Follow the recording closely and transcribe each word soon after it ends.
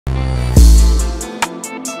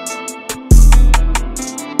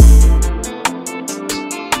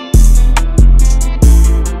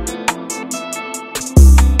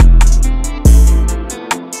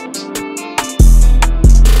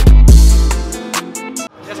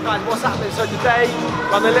guys, what's happening? So today,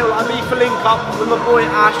 I'm a little Amifa link up with my boy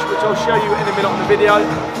Ash, which I'll show you in a minute on the video.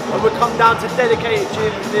 And we'll come down to dedicated gym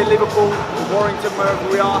near Liverpool, Warrington, wherever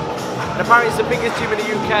we are. And apparently it's the biggest gym in the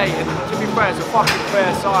UK, and to be fair, it's a fucking fair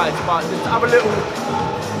size. But just have a little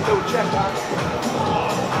check out.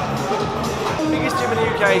 Biggest gym in the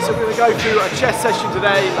UK, so we're going to go through a chest session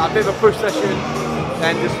today, like a bit of a push session,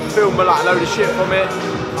 then just film a load of shit from it.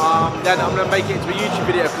 Then I'm going to make it into a YouTube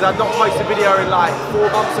video because I've not posted a video in like 4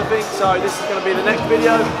 months I think, so this is going to be the next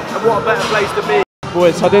video, and what a better place to be.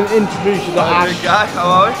 Boys, I didn't introduce you to Ash. Big Ash, how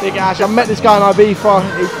are we? Big Ash, I met this guy in Ibiza,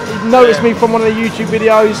 he noticed me from one of the YouTube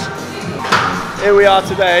videos. Here we are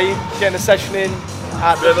today, getting a session in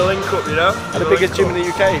at the link up, you know? At the biggest gym in the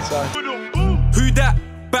UK, so. Who that?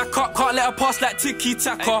 Back up, can't let her pass like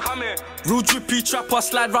tiki-taka. Real drippy trapper,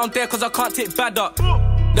 slide round there cause I can't take bad up.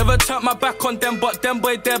 Never turned my back on them, but them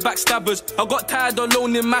boy they're backstabbers. I got tired of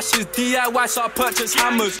loaning mashes, DIY so I purchased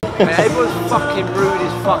hammers. Hey, everyone's fucking rude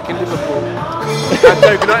as fucking Liverpool. I'm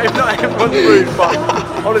joking, if not everyone's rude, but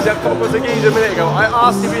honestly, I come across a geezer a minute ago. I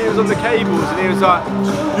asked him if he was on the cables and he was like,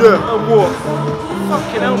 yeah, and what?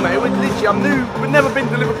 Fucking hell, mate, we're literally, we've never been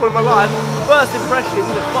to Liverpool in my life. First impression is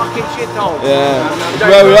a fucking shithole. Yeah, it's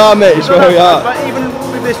where we are, mate, it's where we are. But even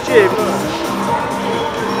with this gym,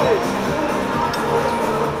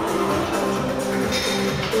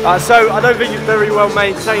 so I don't think it's very well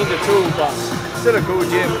maintained at all, but still a cool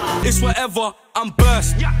gym. It's whatever, I'm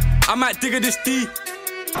burst. I might dig at this D.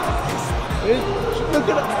 Look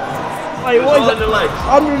at that. Wait, what is that?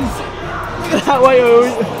 106. Look at that, wait,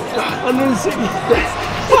 160.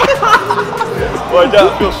 Well,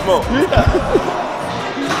 that feels small.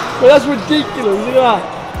 Well, that's ridiculous, look at that.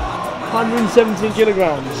 117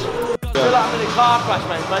 kilograms. I feel like I'm in a car crash,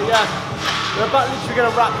 mate, but yeah. We're about literally going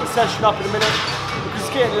to wrap the session up in a minute. It's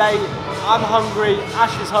getting late, I'm hungry,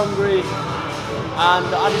 Ash is hungry, and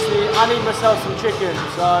honestly, I need myself some chicken.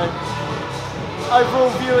 So, overall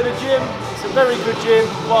view of the gym, it's a very good gym,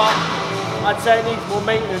 but I'd say it needs more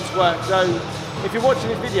maintenance work. So, if you're watching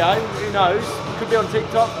this video, who knows, it could be on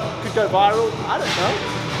TikTok, could go viral, I don't know.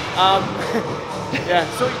 Yeah,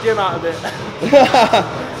 sort your gym out a bit.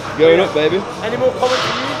 Going up, baby. Any more comments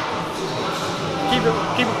from you?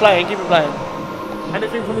 Keep it playing, keep it playing.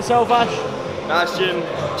 Anything from yourself, Ash? Nice gym.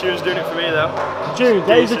 Tune's doing it for me though. Tunes,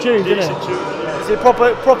 there's a tunes, isn't it? Tunes, It's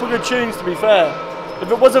proper good tunes, to be fair. If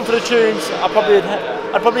it wasn't for the tunes, I'd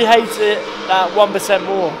probably hate it that 1%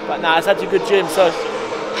 more. But nah, it's actually a good gym, so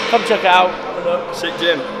come check it out. Have a look. Sick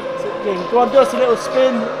gym. Sick gym. Go on, do us a little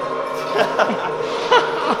spin.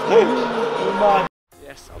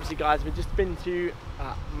 Yes, obviously guys, we've just been to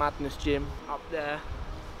Madness Gym up there.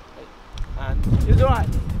 And it was alright,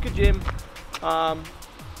 good gym.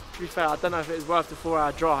 To be fair, I don't know if it was worth the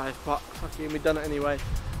 4-hour drive, but fucking we've done it anyway.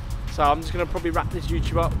 So I'm just going to probably wrap this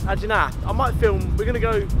YouTube up. Actually, nah, I might film. We're going to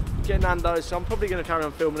go get Nando's, so I'm probably going to carry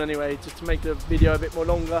on filming anyway, just to make the video a bit more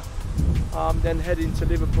longer. Then head into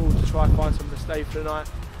Liverpool to try and find somewhere to stay for the night.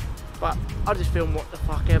 But I'll just film what the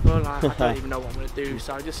fuck ever, like, I don't even know what I'm going to do.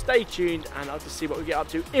 So just stay tuned and I'll just see what we get up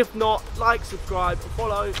to. If not, like, subscribe,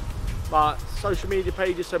 follow my social media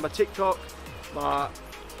pages, so my TikTok, my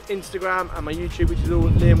Instagram and my YouTube, which is all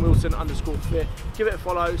Liam_Wilson_fit. Give it a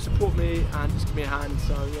follow, support me and just give me a hand.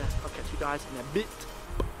 So yeah, I'll catch you guys in a bit.